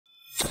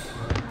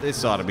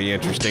This ought to be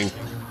interesting.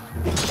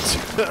 Ew!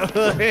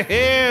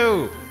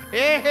 Ew!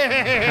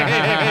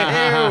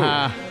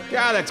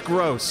 God, that's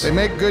gross. They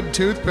make good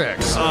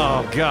toothpicks.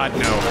 Oh, God,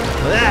 no.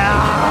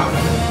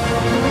 Ah!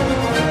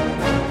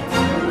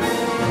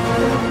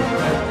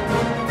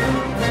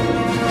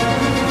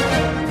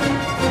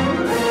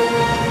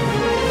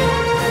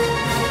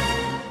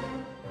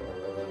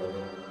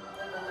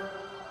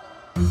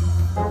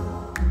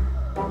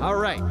 All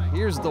right,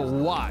 here's the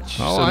watch.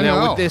 Oh, so I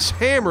now know. with this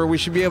hammer, we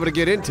should be able to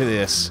get into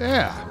this.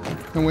 Yeah.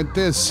 And with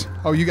this,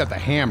 oh, you got the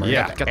hammer.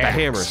 Yeah, got got the axe.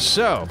 hammer.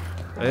 So,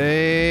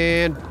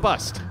 and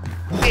bust.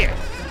 Yeah.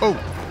 Oh,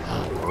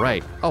 All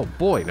right. Oh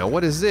boy, now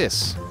what is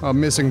this? a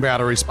missing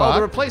battery Oh, spot.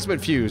 the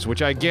replacement fuse,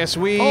 which I guess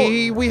we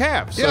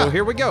have. So yeah.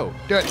 here we go.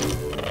 Do it.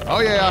 Oh,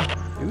 yeah.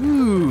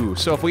 Ooh,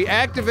 so if we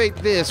activate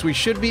this, we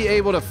should be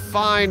able to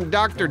find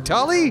Dr.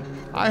 Tully?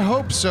 I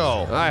hope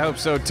so. I hope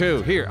so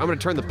too. Here, I'm gonna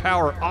turn the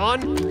power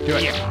on. Do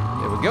it.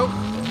 There we go.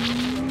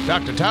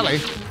 Dr. Tully.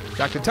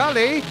 Dr.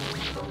 Tully.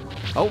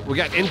 Oh, we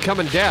got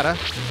incoming data.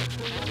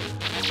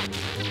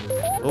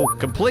 Oh,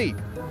 complete.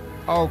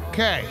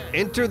 Okay.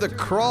 Enter the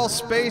crawl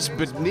space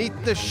beneath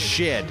the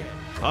shed.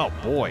 Oh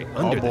boy,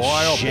 under the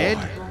shed?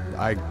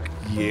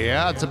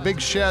 Yeah, it's a big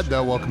shed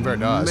though, well compared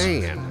to us.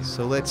 Man,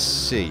 so let's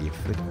see.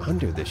 If it,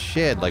 under the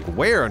shed, like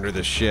where under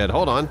the shed?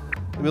 Hold on.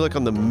 Let me look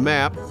on the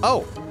map.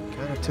 Oh,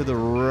 kind of to the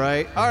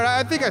right. All right,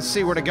 I think I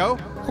see where to go.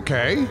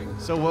 Okay.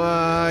 So,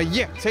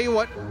 yeah, tell you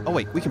what. Oh,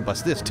 wait, we can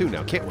bust this too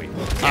now, can't we?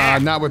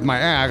 Not with my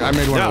axe. I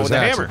made one No, of those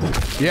with the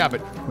axes. hammer. Yeah, but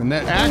when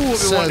that axe Ooh, we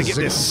says... want to get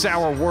this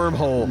sour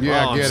wormhole.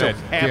 Yeah, oh, get I'm so it,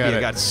 happy get I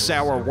it. got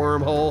sour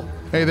wormhole.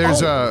 Hey, there's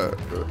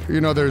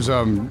there's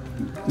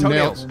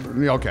Toenails.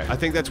 Okay. I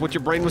think that's what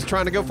your brain was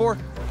trying to go for.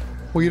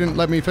 Well, you didn't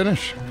let me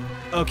finish.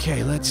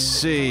 Okay, let's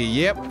see.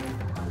 Yep.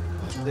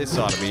 This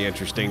ought to be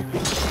interesting.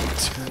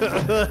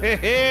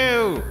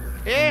 Ew!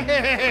 Ew!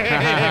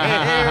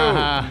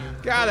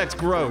 God, that's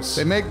gross.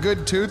 They make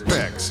good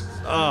toothpicks.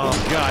 Oh,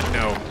 God,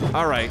 no.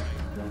 All right.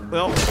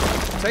 Well,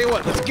 tell you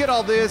what, let's get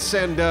all this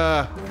and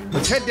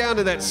let's head down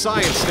to that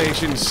science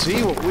station,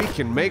 see what we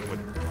can make with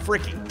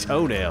freaking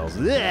toenails.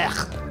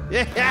 Ugh.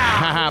 Yeah.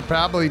 Haha,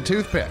 probably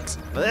toothpicks.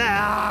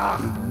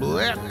 That's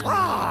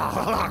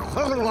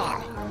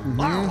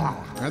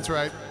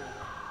right.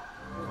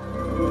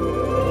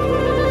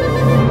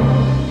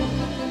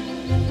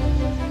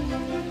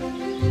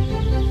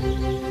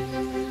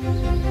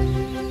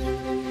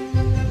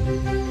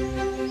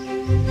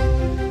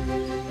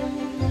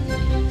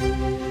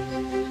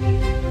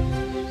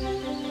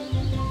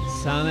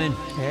 Simon,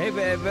 Hey,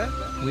 baby.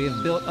 we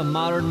have built a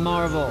modern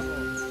marvel.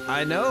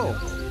 I know.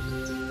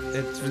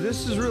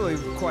 This is really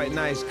quite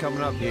nice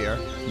coming up here.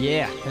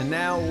 Yeah. And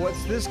now,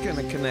 what's this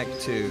gonna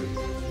connect to?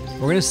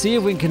 We're gonna see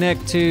if we can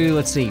connect to,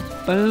 let's see,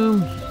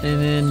 boom,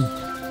 and then,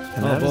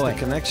 And oh how does boy, the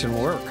connection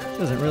work?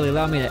 doesn't really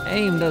allow me to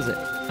aim, does it?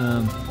 I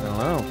don't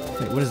know.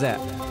 Wait, what is that?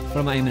 What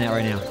am I aiming at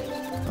right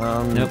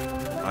now? Nope.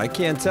 I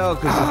can't tell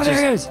because Oh, it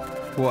there it just.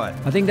 is. What?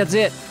 I think that's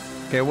it.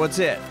 Okay, what's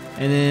it?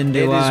 And then It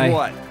do is I?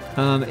 what?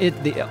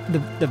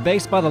 The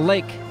base by the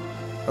lake.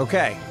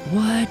 Okay.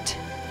 What?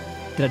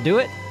 Did I do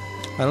it?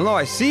 I don't know.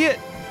 I see it.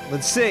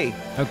 Let's see.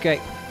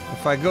 Okay.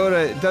 If I go to,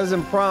 it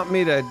doesn't prompt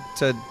me to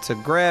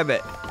grab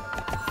it.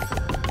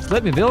 Just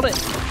let me build it.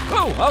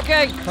 Oh,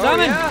 okay.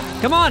 Simon,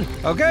 yeah? come on.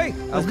 Okay,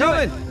 I'm Let's do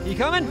coming. it. You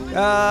coming?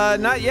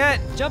 Not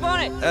yet. Jump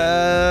on it.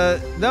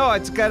 No,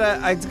 it's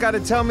gotta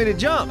tell me to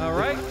jump. All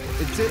right.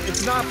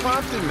 It's not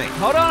prompting me.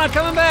 Hold on, I'm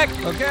coming back.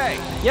 Okay.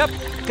 Yep.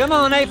 Come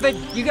on, Aphid.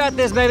 You got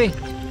this, baby.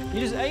 You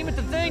just aim at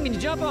the thing and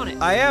you jump on it.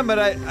 I am, but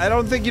I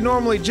don't think you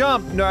normally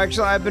jump. No,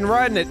 actually, I've been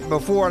riding it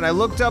before, and I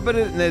looked up at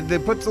it, and they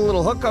put the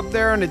little hook up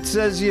there, and it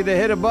says you to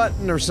hit a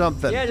button or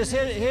something. Yeah, just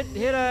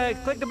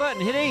click the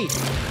button. Hit E.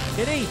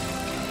 Hit E.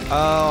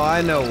 Oh,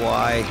 I know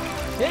why.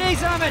 Hit E,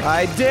 Simon.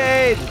 I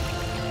did.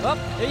 Oh,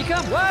 there you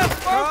come. Whoa, okay.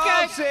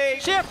 Oh, see.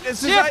 Shift.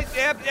 This Shift. is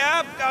yep.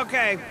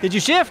 Okay. Did you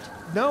shift?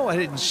 No, I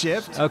didn't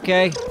shift.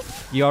 Okay.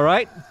 You all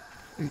right?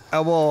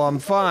 Well, I'm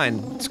fine.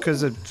 It's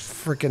because of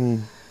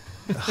freaking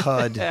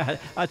HUD.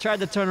 I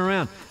tried to turn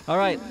around. All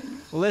right.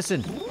 Well,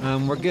 listen.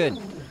 We're good.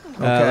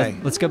 Okay.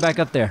 Let's go back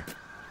up there.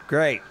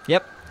 Great.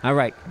 Yep. All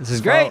right. This is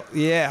great. Oh,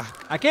 yeah.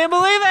 I can't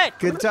believe it.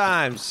 Good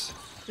times.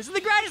 This is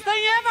the greatest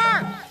thing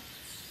ever.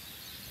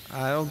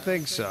 I don't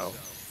think so.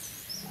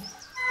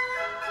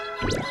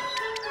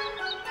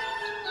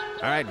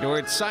 All right, Dora,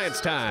 it's science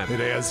time.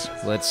 It is.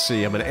 Let's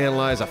see, I'm gonna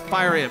analyze a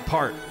fire ant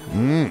part.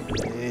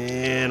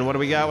 And what do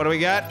we got? What do we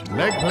got?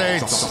 Leg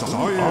plates.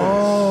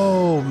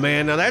 Oh,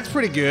 man, now that's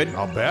pretty good.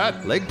 I'll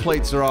bet. Leg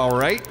plates are all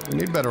right. We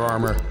need better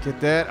armor.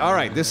 Get that. All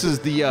right, this is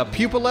the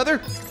pupa leather.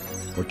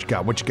 What you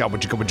got? What you got?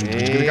 What you got? What you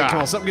And got? come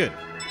on, something good.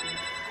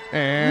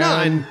 And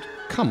None.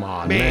 Come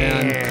on,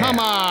 Man. man. Come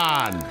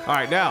on. All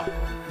right, now,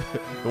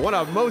 the one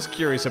I'm most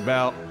curious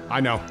about, I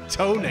know.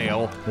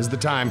 toenail. This is the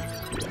time.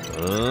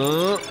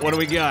 What do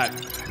we got?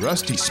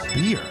 Rusty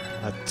spear.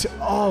 A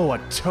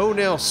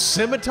toenail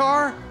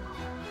scimitar?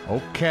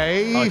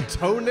 Okay. A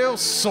toenail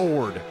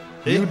sword.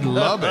 You'd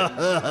love it.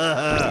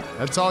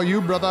 That's all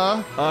you,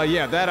 brother.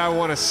 Yeah, that I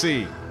want to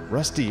see.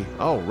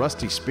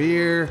 Rusty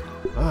spear.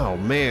 Oh,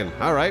 man.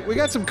 All right, we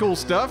got some cool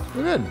stuff.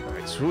 We're good. All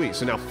right, sweet.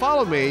 So now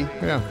follow me.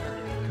 Yeah.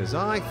 Because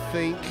I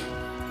think,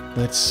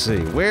 let's see,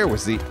 where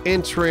was the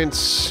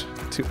entrance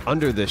to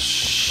under the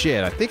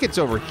shed? I think it's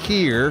over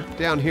here,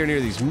 down here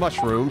near these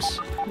mushrooms.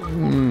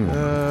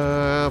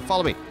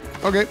 Follow me.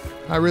 Okay.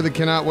 I really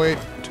cannot wait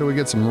till we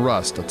get some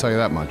rust. I'll tell you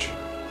that much.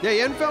 Yeah,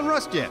 you haven't found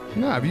rust yet.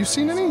 No, have you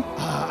seen any?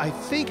 I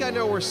think I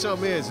know where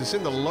some is. It's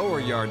in the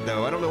lower yard,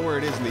 though. I don't know where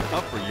it is in the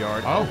upper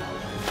yard. Oh,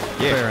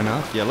 yeah. fair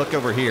enough. Yeah, look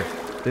over here.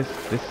 This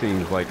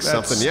seems like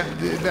something. Yeah.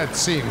 That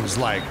seems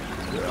like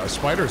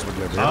spiders would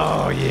live here.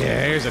 Oh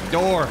yeah, here's a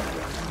door.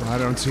 I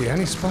don't see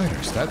any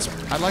spiders.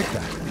 I like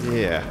that.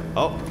 Yeah.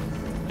 Oh,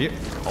 here.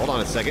 Hold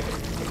on a second.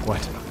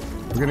 What?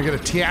 We're gonna get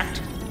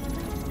attacked?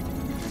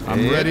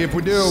 I'm ready if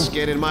we do.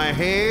 Get in my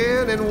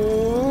hand and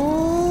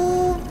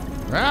whoa.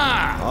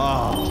 Ah!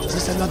 Oh, is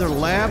this another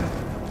lab?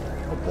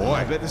 Oh boy,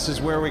 I bet this is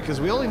where because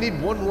we only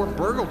need one more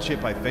burgle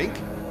chip, I think.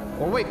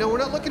 Or wait, no, we're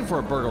not looking for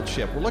a burgle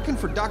chip. We're looking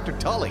for Dr.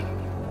 Tully.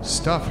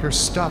 Stuff your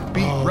stuff,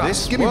 beat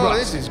rust. Give me well,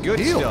 rust. This is good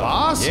Deal, stuff.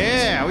 boss.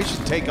 Yeah, we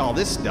should take all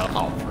this stuff.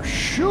 Oh, for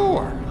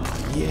sure.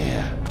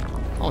 Yeah.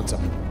 Oh, it's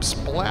some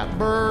splat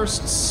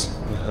bursts.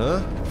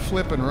 Uh-huh.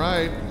 Flipping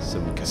right.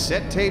 Some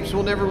cassette tapes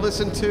we'll never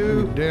listen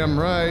to. Damn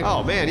right.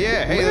 Oh man,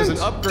 yeah. Hey, there's an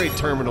Lint. upgrade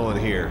terminal in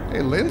here.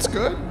 Hey, lint's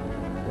good.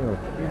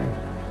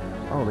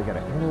 Oh, they got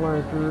a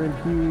analyzer in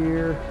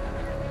here.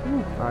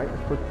 All right,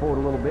 let's push forward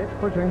a little bit.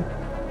 Pushing.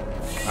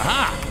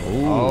 Aha!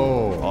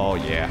 Ooh. Oh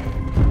yeah.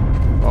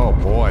 Oh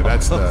boy,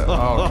 that's the.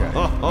 Oh, okay.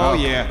 Oh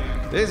yeah.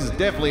 This is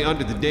definitely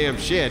under the damn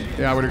shed.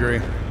 Yeah, I would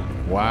agree.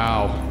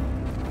 Wow.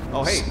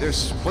 Oh hey, there's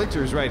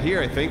splinters right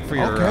here, I think, for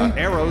your Okay.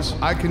 arrows.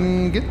 I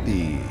can get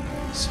these.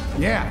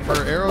 Yeah,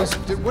 for arrows.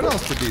 What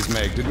else did these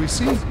make? Did we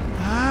see?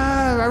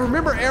 I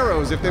remember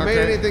arrows. If they made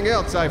Okay. anything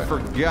else, I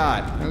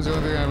forgot. That was the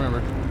only thing I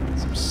remember.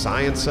 Some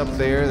science up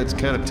there that's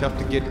kind of tough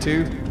to get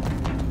to.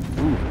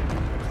 Ooh.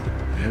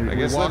 I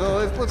guess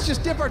let's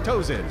just dip our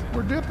toes in.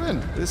 We're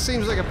dipping. This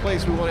seems like a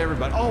place we want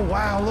everybody. Oh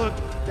wow, look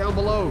down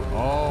below.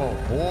 Oh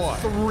boy.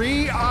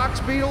 3 ox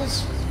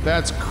beetles.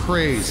 That's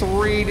crazy.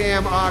 3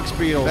 damn ox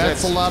beetles.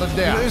 That's a lot of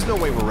death. There's no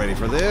way we're ready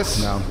for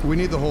this. No, we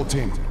need the whole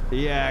team.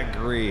 Yeah, I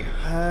agree.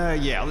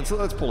 Yeah,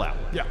 let's pull out.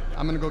 Yeah,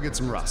 I'm gonna go get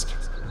some rust.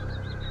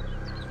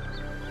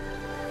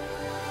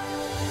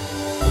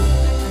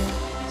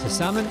 So,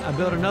 Simon, I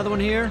built another one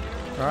here.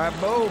 All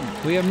right, boom.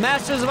 We are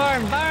masters of our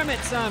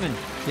environment, Simon.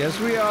 Yes,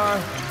 we are.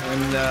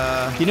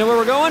 And You know where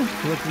we're going?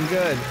 looking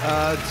good.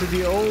 To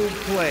the old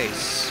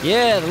place.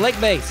 Yeah, the lake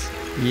base.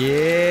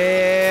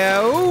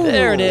 Yeah. Ooh.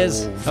 There it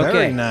is. Very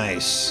Okay.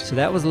 nice. So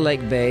that was the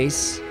lake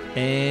base.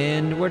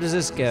 And where does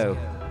this go?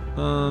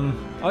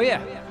 Oh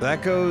yeah.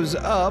 That goes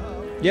up.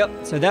 Yep,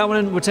 so that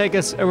one will take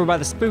us over by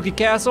the spooky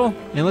castle.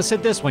 And let's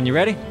hit this one, you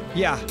ready?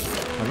 Yeah.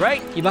 All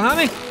right, you behind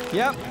me?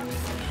 Yep.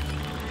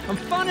 How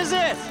fun is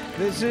this?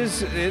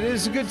 It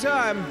is a good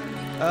time.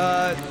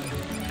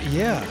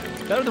 Yeah.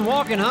 Better than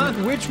walking, huh?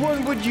 Which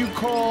one would you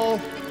call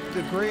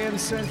the Grand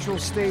Central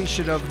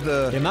Station of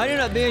the... It might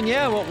end up being,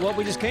 yeah, what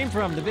we just came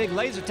from, the big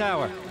laser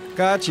tower.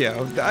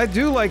 Gotcha. I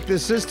do like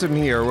this system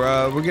here.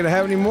 We're gonna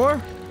have any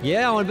more?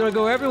 Yeah, I want to be able to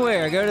go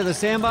everywhere. Go to the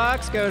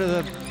sandbox, go to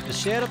the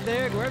shed up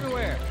there, go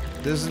everywhere.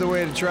 This is the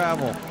way to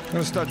travel. I'm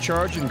gonna start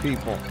charging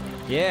people.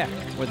 Yeah,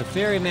 we're the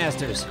fairy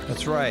masters.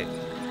 That's right.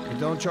 But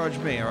don't charge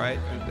me, all right?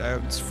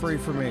 It's free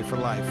for me for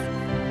life.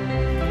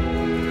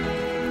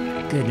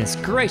 Goodness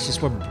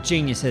gracious, we're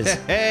geniuses.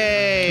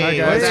 Hey,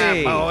 Hi, what's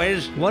guys. up,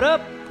 boys? What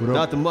up?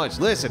 Nothing much.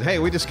 Listen, hey,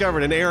 we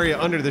discovered an area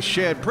under the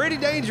shed. Pretty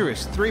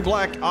dangerous. 3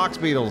 black ox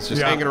beetles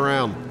just hanging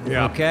around.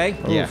 Yeah. Okay.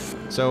 Yeah.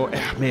 So,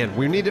 man,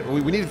 we need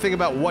to think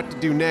about what to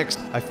do next.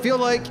 I feel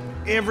like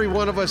every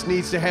one of us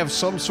needs to have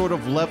some sort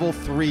of level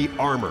 3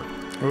 armor.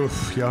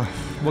 Oof, yeah.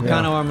 What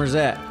kind of armor is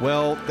that?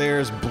 Well,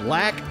 there's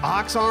black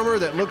ox armor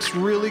that looks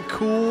really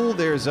cool.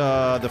 There's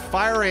the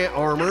fire ant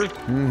armor.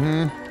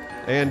 Mm-hmm.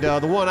 And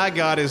the one I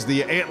got is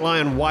the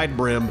antlion wide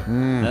brim.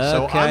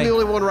 So Okay. I'm the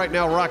only one right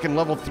now rocking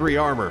level 3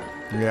 armor.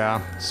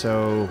 Yeah.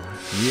 So,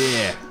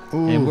 yeah.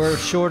 And we're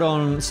short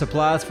on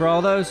supplies for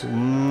all those?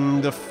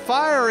 The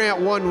fire ant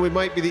one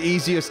might be the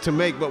easiest to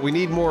make, but we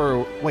need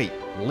more. Wait,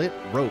 lit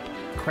rope.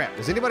 Crap.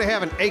 Does anybody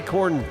have an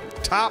acorn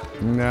top?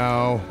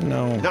 No.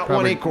 No. Not Probably-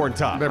 one acorn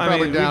top. they're I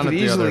probably mean, down we at could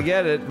the easily other.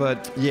 get it,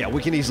 but Yeah,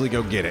 we can easily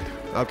go get it.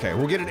 Okay,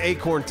 we'll get an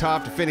acorn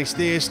top to finish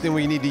this. Then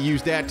we need to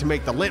use that to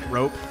make the lint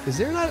rope. Is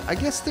there not? I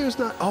guess there's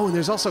not. Oh, and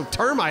there's also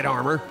termite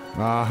armor.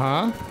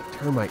 Uh-huh.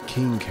 Termite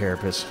king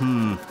carapace.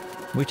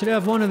 We should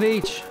have one of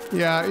each.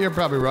 Yeah, you're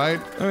probably right.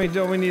 I mean,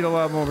 don't we need a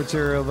lot more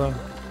material though?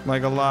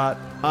 Like a lot.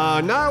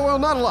 Well,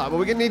 not a lot, but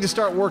we're gonna need to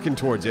start working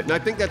towards it. And I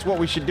think that's what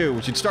we should do.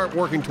 We should start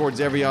working towards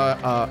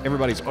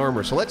everybody's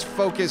armor. So let's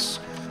focus.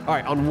 All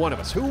right, on one of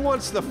us. Who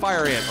wants the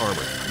fire ant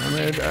armor? I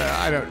mean,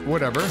 I don't.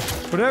 Whatever.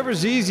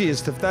 Whatever's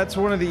easiest. If that's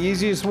one of the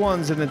easiest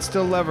ones and it's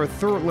still level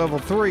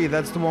 3,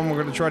 that's the one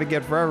we're going to try to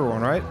get for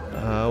everyone, right?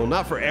 Well,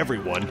 not for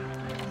everyone,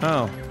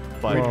 Oh.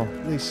 but Well.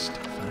 at least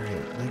fire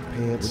ant leg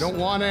pants. We don't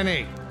want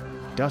any.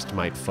 Dust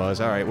mite fuzz.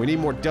 All right, we need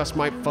more dust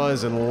mite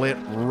fuzz and lint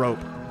rope.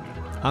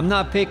 I'm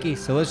not picky,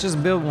 so let's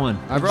just build one.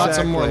 I brought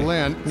some more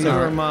lint.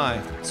 Neither am I.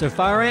 So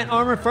fire ant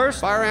armor first?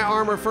 Fire ant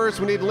armor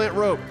first. We need lint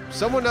rope.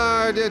 Someone,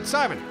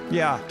 Simon.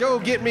 Yeah. Go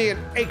get me an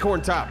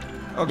acorn top.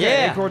 Okay,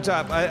 Yeah. acorn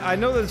top. I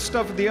know there's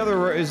stuff at the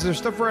other. Is there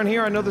stuff around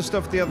here? I know there's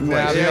stuff at the other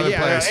place. The other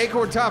place.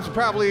 Acorn tops are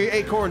probably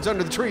acorns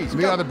under the trees.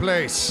 The other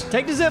place.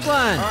 Take the zip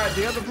line. All right,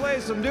 the other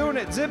place. I'm doing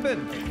it.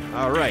 Zipping.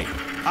 All right.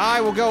 I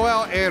will go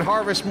out and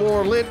harvest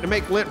more lint to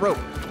make lint rope.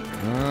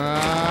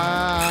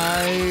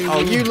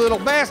 Oh, you little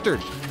bastard!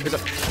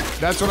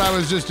 That's what I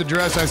was just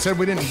addressing. I said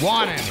we didn't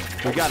want any.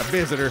 We got a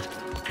visitor.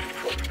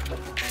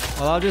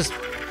 Well, I'll just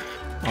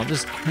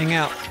hang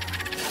out.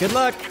 Good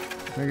luck.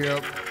 There you go.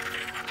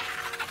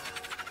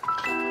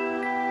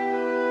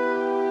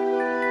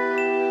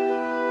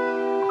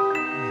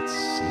 Let's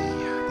see.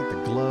 I think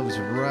the glove's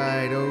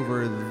right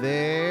over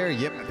there.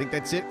 Yep, I think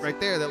that's it right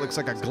there. That looks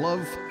like a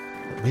glove.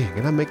 Man,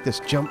 can I make this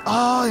jump?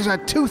 Oh, there's a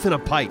tooth in a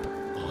pipe.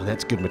 Oh,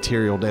 that's good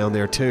material down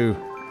there, too.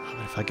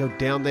 If I go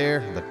down there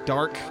in the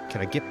dark,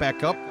 can I get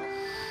back up?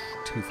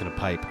 Tooth in a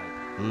pipe.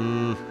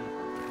 I'm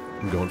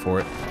going for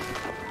it.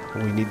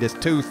 We need this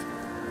tooth.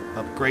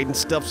 Upgrading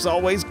stuff's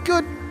always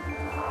good.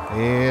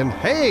 And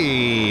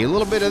hey, a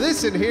little bit of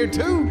this in here,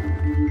 too.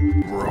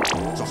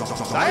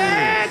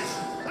 Science!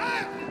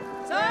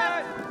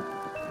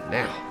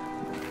 Now,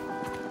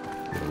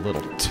 get a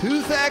little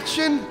tooth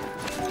action.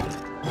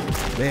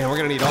 Man, we're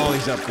gonna need all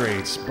these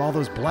upgrades. All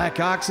those black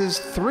oxes,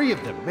 3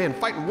 of them. Man,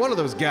 fighting one of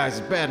those guys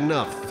is bad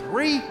enough.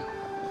 3?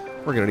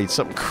 We're gonna need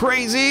something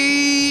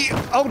crazy.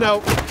 Oh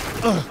no.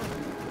 Ugh.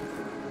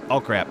 Oh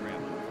crap.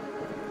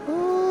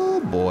 Oh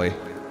boy.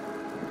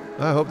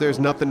 I hope there's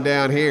nothing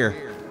down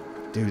here.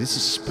 Dude, this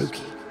is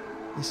spooky.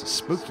 This is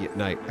spooky at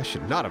night. I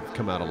should not have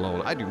come out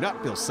alone. I do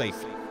not feel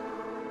safe.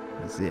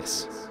 What is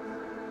this?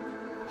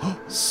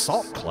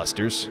 Salt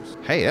clusters?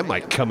 Hey, that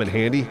might come in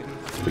handy.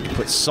 We can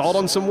put salt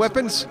on some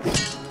weapons.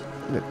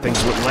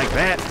 Things wouldn't like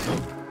that.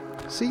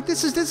 See,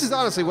 this is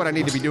honestly what I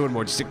need to be doing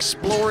more. Just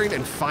exploring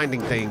and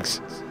finding things.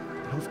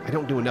 I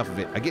don't do enough of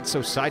it. I get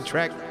so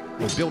sidetracked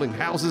with building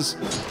houses,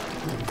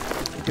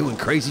 doing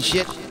crazy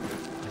shit.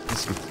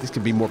 This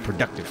could be more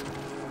productive.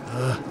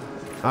 All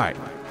right,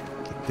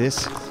 get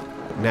this.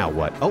 Now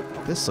what? Oh,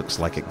 this looks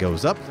like it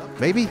goes up.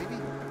 Maybe?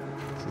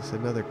 Is this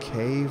another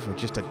cave or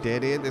just a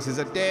dead end? This is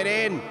a dead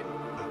end.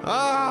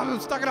 Ah, I'm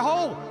stuck in a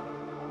hole.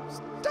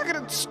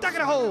 Stuck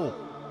in a hole.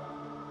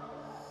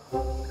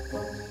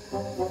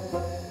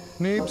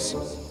 Neebs,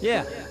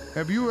 Yeah.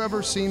 have you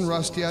ever seen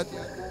rust yet?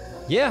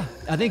 Yeah.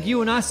 I think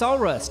you and I saw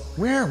rust.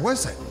 Where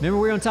was it? Remember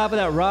we were on top of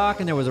that rock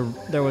and there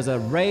was a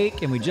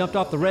rake and we jumped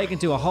off the rake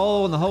into a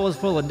hole and the hole was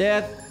full of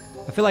death?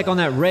 I feel like on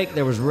that rake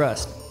there was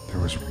rust. There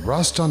was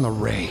rust on the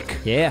rake.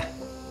 Yeah.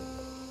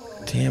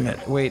 Damn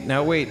it! Wait,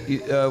 now wait.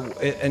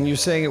 And you're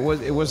saying it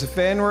was a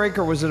fan rake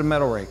or was it a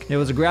metal rake? It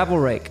was a gravel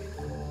rake.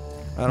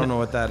 I don't know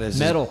what that is.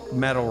 Metal.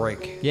 Metal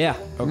rake. Yeah.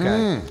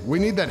 Okay. We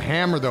need that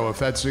hammer, though, if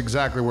that's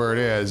exactly where it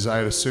is,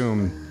 I'd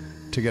assume,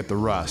 to get the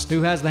rust.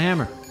 Who has the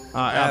hammer?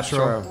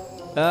 Astro.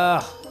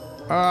 Ugh.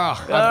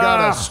 I've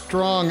got a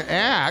strong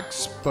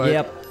axe, but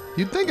Yep.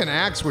 you'd think an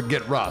axe would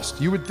get rust.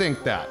 You would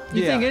think that.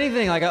 You think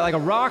anything like a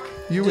rock?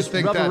 You just would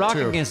think rub that a rock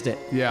too. against it.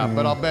 Yeah,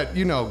 but I'll bet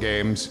you know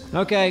games.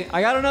 Okay,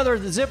 I got another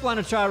zip line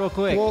to try real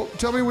quick. Well,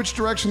 tell me which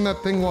direction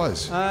that thing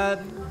was.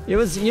 It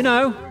was,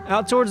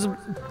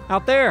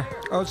 out there.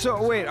 Oh,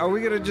 so wait, are we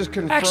gonna just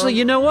confirm? Actually,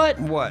 you know what?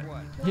 What?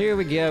 Here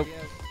we go.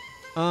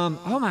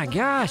 Oh my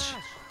gosh.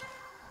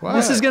 What?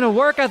 This is gonna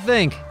work, I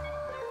think.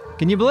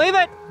 Can you believe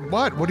it?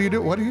 What? What do you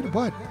do? What?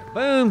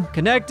 Boom,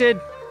 connected.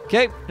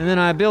 Okay, and then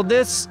I build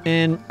this,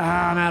 and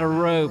I'm out of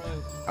rope.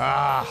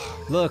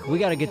 Look, we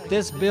gotta get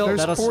this built.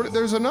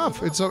 There's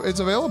enough. It's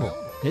available.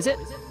 Is it?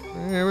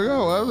 Here we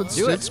go. Well,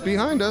 it's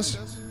behind us.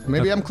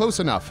 Maybe I'm close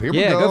enough. Here we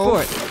Yeah, go. go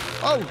for it.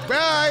 Oh,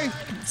 bye.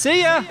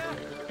 See ya.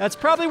 That's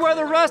probably where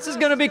the rust is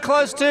gonna be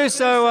close to,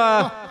 so,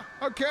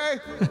 Okay.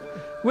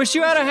 wish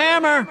you had a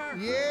hammer.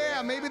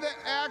 Yeah, maybe the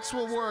axe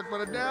will work, but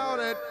I doubt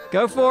it.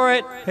 Go for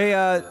it. Hey,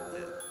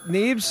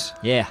 Neebs,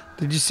 Yeah.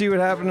 did you see what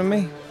happened to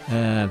me?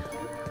 No.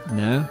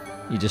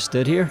 You just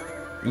stood here?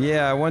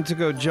 Yeah, I went to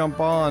go jump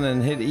on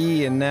and hit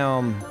E, and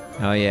now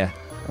Oh, yeah.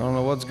 I don't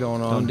know what's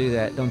going on. Don't do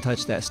that. Don't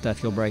touch that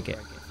stuff. You'll break it.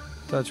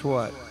 Touch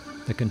what?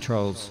 The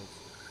controls.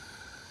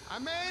 I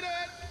made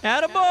it.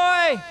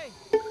 Attaboy!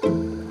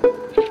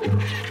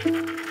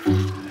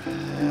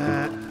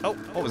 Oh,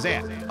 what was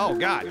that? Oh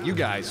God, you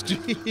guys.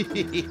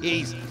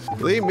 Jeez.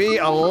 Leave me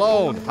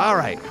alone. All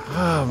right,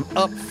 I'm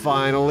up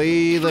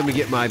finally. Let me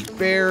get my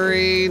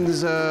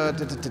bearings.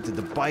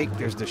 The bike,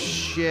 there's the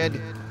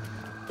shed.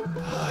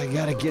 I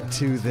gotta get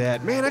to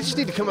that. Man, I just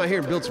need to come out here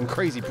and build some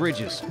crazy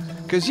bridges.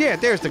 Cause yeah,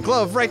 there's the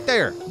glove right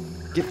there.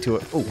 Get to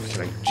it. Oh,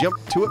 can I jump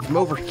to it from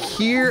over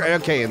here?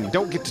 Okay, and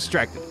don't get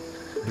distracted.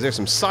 Cause there's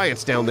some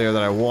science down there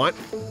that I want.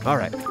 All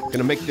right,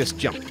 gonna make this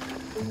jump.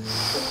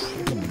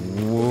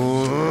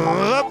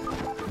 Whoop.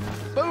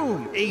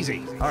 Boom,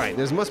 easy. All right,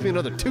 there must be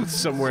another tooth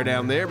somewhere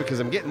down there because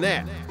I'm getting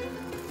that.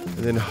 And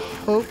then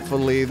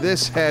hopefully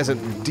this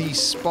hasn't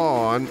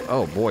despawned.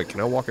 Oh boy, can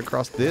I walk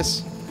across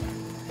this?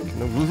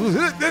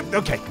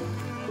 Okay.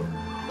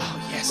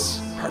 Oh,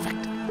 yes.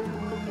 Perfect.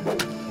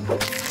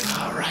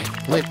 All right.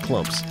 Lint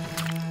clumps.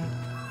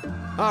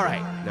 All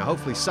right. Now,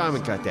 hopefully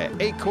Simon got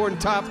that acorn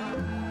top.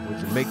 We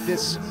can make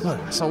this. Look,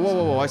 I saw,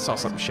 whoa. I saw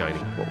something shiny.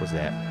 What was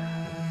that?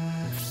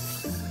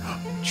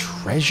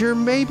 Treasure,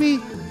 maybe?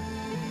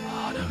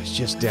 Oh, no, it's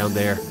just down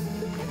there.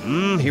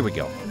 Here we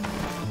go.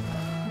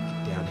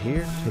 Get down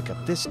here, pick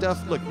up this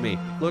stuff. Look at me.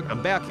 Look,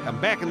 I'm back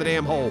in the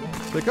damn hole.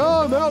 Like,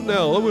 oh, I'm out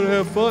now. I'm gonna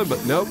have fun.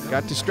 But nope,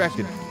 got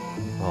distracted.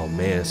 Oh,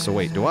 man. So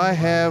wait, do I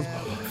have...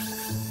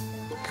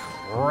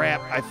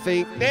 Crap, I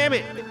think... Damn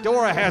it!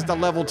 Dora has the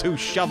level 2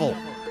 shovel.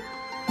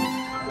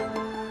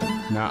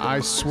 Now, I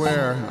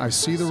swear, I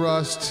see the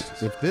rust.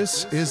 If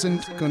this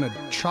isn't gonna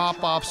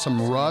chop off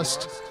some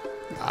rust,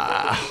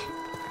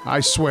 I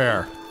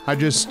swear. I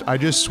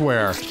just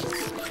swear.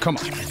 Come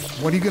on.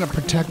 What are you gonna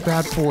protect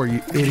that for,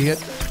 you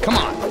idiot? Come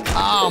on.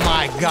 Oh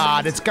my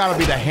God, it's gotta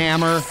be the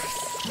hammer.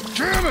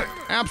 Damn it!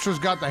 Apstra's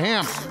got the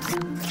hammer.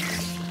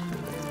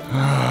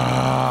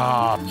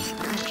 Ah,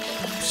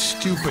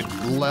 stupid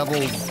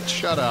level.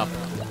 Shut up.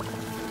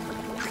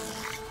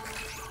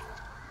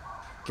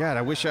 God,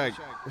 I wish I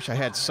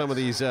had some of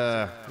these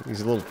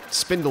little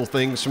spindle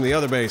things from the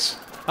other base.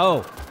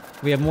 Oh,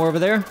 we have more over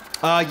there?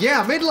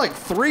 Yeah, I made like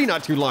 3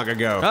 not too long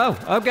ago.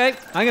 Oh, okay.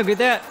 I'm gonna get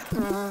that.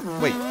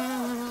 Wait.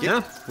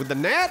 Yeah? With the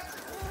gnat?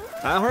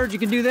 I heard you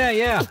can do that,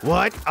 yeah.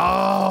 What? Oh,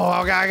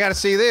 I gotta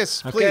see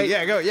this. Please, Okay.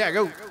 yeah,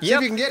 go. See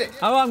if you can get it.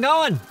 Oh, I'm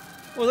going.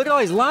 Well, look at all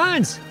these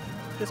lines.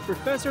 This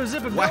Professor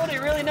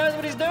Zipability really knows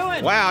what he's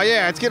doing. Wow,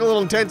 yeah, it's getting a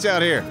little intense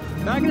out here.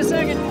 Back in a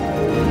second.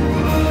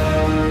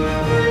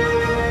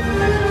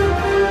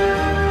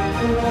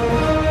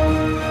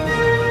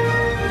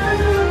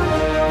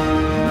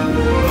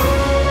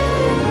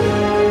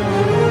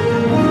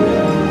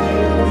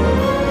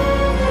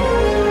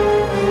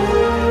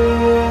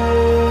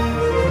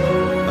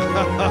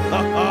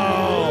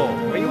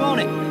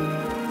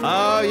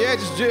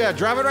 Yeah,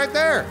 drive it right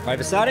there. Right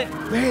beside it?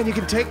 Man, you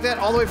can take that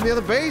all the way from the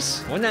other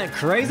base? Wasn't that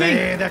crazy?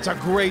 Man, that's a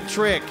great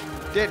trick.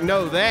 Didn't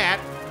know that.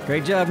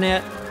 Great job,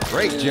 Nat.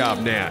 Great job,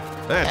 Nat.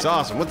 That's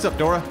awesome. What's up,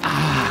 Dora?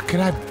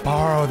 Can I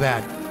borrow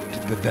that?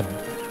 The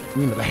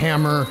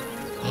hammer?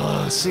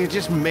 See, you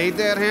just made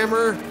that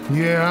hammer?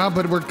 Yeah,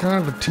 but we're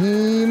kind of a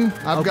team.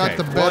 I've got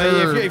the better...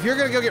 Well, if you're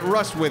gonna go get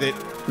rust with it...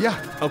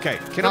 Yeah. Okay,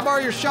 can I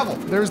borrow your shovel?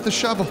 There's the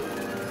shovel.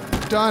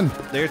 Done.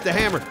 There's the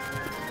hammer.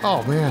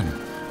 Oh, man.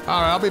 All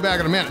right, I'll be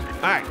back in a minute.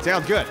 All right,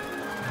 sounds good.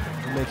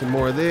 I'm making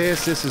more of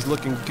this. This is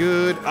looking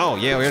good. Oh,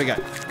 yeah, we already got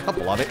a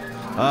couple of it.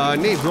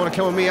 Neebs, you want to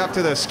come with me out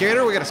to the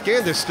scanner? We got to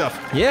scan this stuff.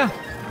 Yeah,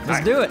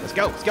 let's do it. Let's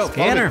go.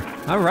 Scanner.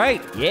 All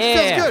right.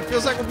 Yeah. Feels good.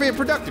 Feels like we're being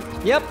productive.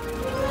 Yep.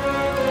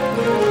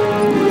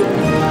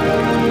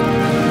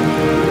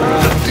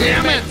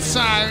 Damn it,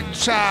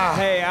 Sasha.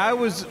 Hey, I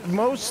was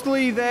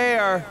mostly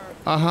there.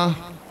 Uh-huh.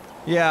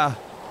 Yeah.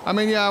 I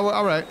mean, yeah, well,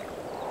 all right.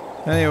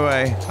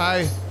 Anyway.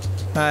 Hi.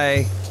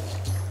 Hey.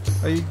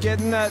 Are you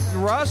getting that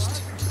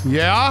rust?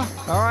 Yeah?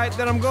 All right,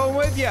 then I'm going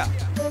with you. You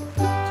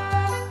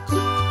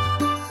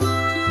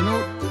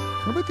know,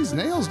 what about these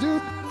nails,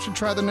 dude? Should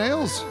try the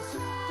nails.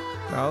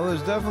 Oh,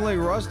 there's definitely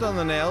rust on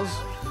the nails.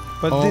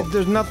 But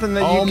there's nothing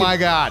that you can... Oh, my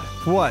God.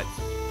 What?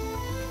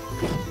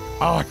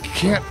 Oh, I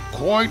can't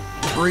quite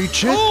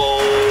reach it.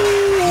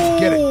 Oh!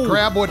 Get it.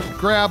 Grab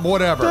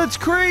whatever. That's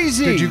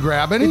crazy. Did you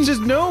grab any? It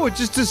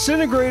just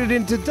disintegrated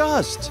into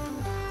dust.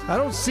 I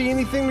don't see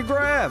anything to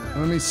grab.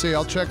 Let me see.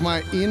 I'll check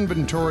my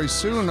inventory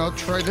soon. I'll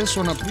try this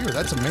one up here.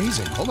 That's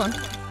amazing. Hold on.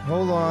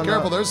 Hold on.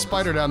 Careful. There's a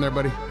spider down there,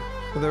 buddy.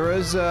 There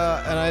is, and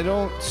I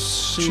don't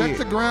see... Check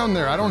the ground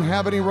there. I don't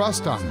have any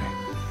rust on me.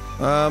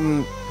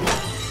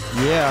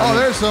 Yeah. Oh,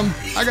 there's some.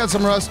 I got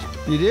some rust.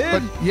 You did?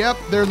 But, yep,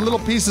 they're little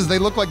pieces. They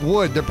look like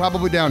wood. They're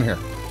probably down here.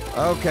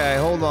 Okay,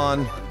 hold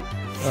on.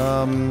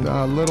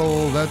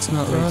 That's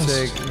not rust.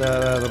 Take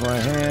that out of my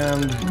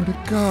hand. Where'd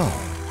it go?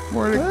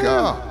 Where'd it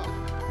go?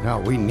 No,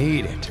 we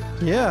need it.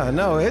 Yeah,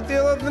 no, hit the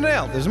other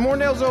nail. There's more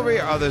nails over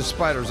here. Oh, there's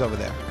spiders over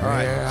there. All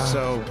right, Yeah.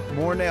 so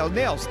more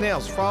nails.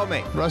 Nails, follow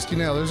me. Rusty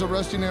nail. There's a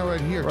rusty nail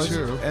right here,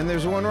 too. And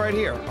there's one right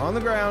here on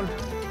the ground.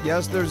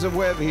 Yes, there's a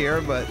web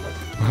here, but...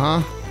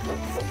 Huh?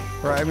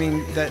 Right, I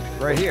mean, that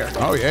right here.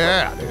 Oh,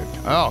 yeah, dude.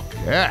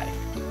 Okay.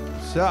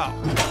 So...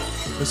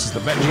 This is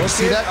the best. You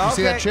see that? You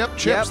see that chip?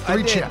 Chips? Yep, 3 I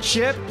did. chips.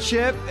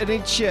 Chip, and a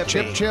chip.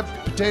 Chip,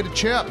 potato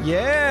chip.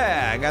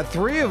 Yeah, I got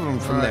 3 of them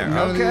from Right, there.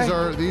 none okay.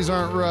 of these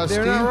aren't rusty.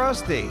 They're not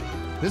rusty.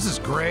 This is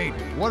great.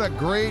 What a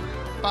great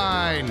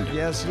find.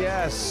 Yes.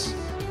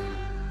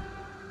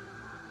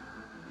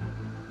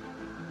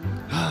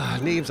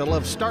 Neebs, I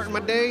love starting my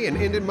day and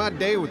ending my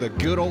day with a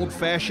good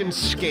old-fashioned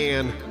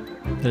scan.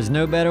 There's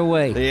no better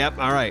way. Yep,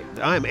 all right.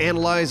 I'm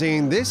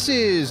analyzing. This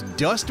is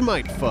dust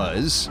mite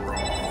fuzz.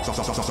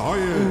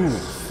 Ooh,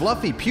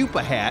 fluffy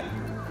pupa hat.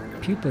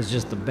 Pupa's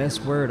just the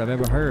best word I've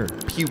ever heard.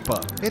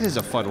 Pupa. It is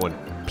a fun one.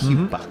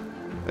 Pupa.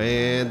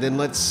 And then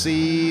let's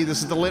see.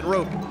 This is the lint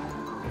rope.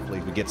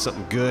 Hopefully we get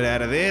something good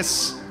out of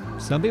this.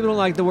 Some people don't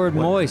like the word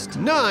moist.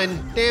 None.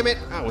 Damn it.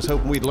 I was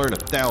hoping we'd learn a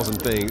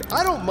 100,000 things.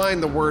 I don't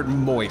mind the word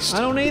moist. I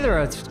don't either.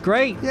 It's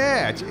great.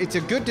 Yeah, it's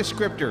a good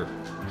descriptor.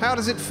 How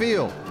does it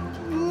feel?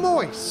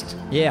 Moist.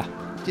 Yeah.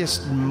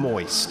 Just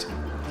moist.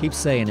 Keep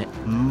saying it.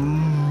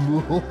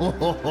 Moist.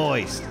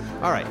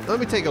 All right, let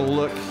me take a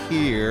look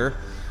here.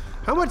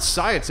 How much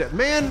science?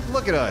 Man,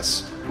 look at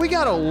us. We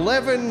got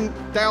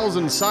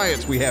 11,000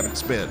 science we haven't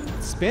spent.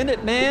 Spend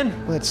it, man.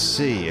 Let's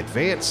see.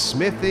 Advanced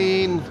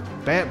smithing,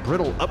 bat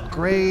brittle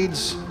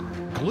upgrades,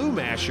 glue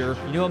masher.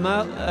 You know what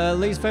my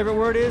least favorite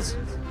word is?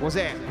 What's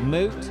that?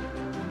 Moot.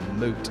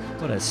 Moot.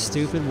 What a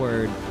stupid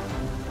word.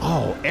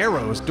 Oh,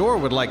 arrows. Dora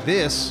would like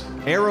this.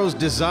 Arrows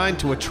designed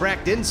to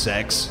attract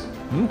insects.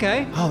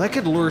 Okay. Oh, that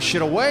could lure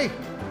shit away.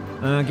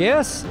 I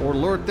guess. Or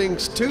lure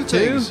things to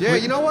things. Yeah,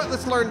 you know what?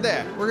 Let's learn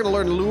that. We're gonna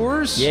learn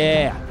lures.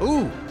 Yeah.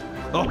 Ooh.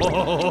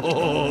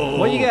 Oh.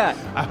 What you got?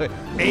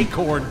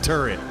 Acorn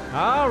turret.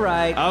 All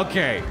right.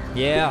 Okay.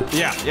 Yeah.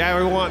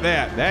 Yeah, we want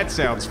that. That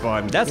sounds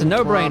fun. That's a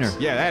no-brainer. Props.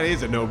 Yeah, that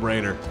is a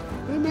no-brainer.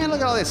 Hey, man, look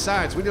at all this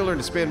science. We need to learn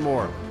to spend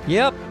more.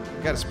 Yep.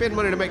 Got to spend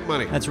money to make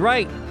money. That's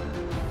right.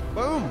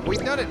 Boom,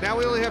 we've done it. Now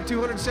we only have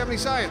 270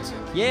 science.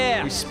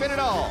 Yeah. We spent it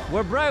all.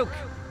 We're broke.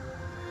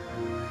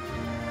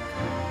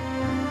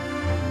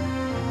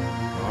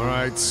 All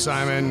right,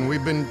 Simon,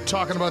 we've been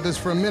talking about this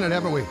for a minute,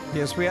 haven't we?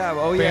 Yes, we have.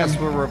 Oh, yes,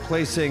 we're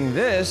replacing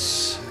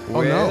this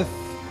with... no.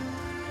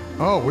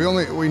 Oh,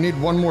 we need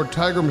one more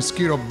tiger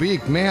mosquito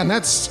beak. Man,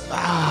 that's...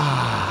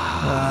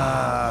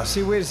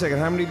 see, wait a second.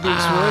 How many beaks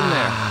were in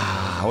there?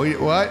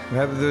 What?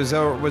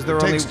 Was there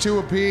only... Takes 2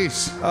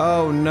 apiece.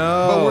 Oh,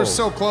 no. But we're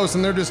so close,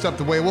 and they're just up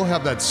the way. We'll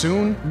have that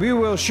soon. We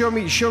will. Show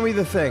me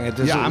the thing.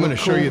 Does Yeah, it I'm going look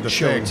to show cool? you the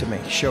Show thing. it to me.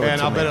 Show it to me.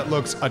 And I'll bet it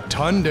looks a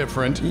ton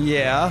different.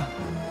 Yeah.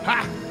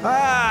 Ha!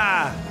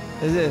 Ah!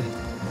 Is it?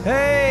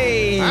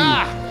 Hey!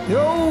 Ah!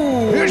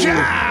 Yo! Yasha!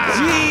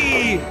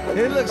 Gee!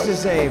 It looks the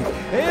same.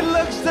 It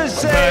looks the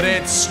same. But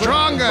it's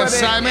stronger,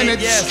 Simon.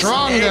 It's yes,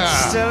 stronger.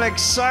 It's still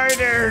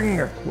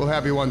exciting. We'll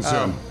have you one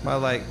soon. My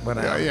light went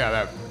out.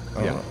 Yeah,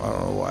 I don't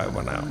know why it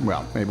went out.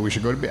 Well, maybe we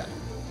should go to bed.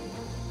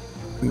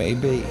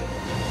 Maybe.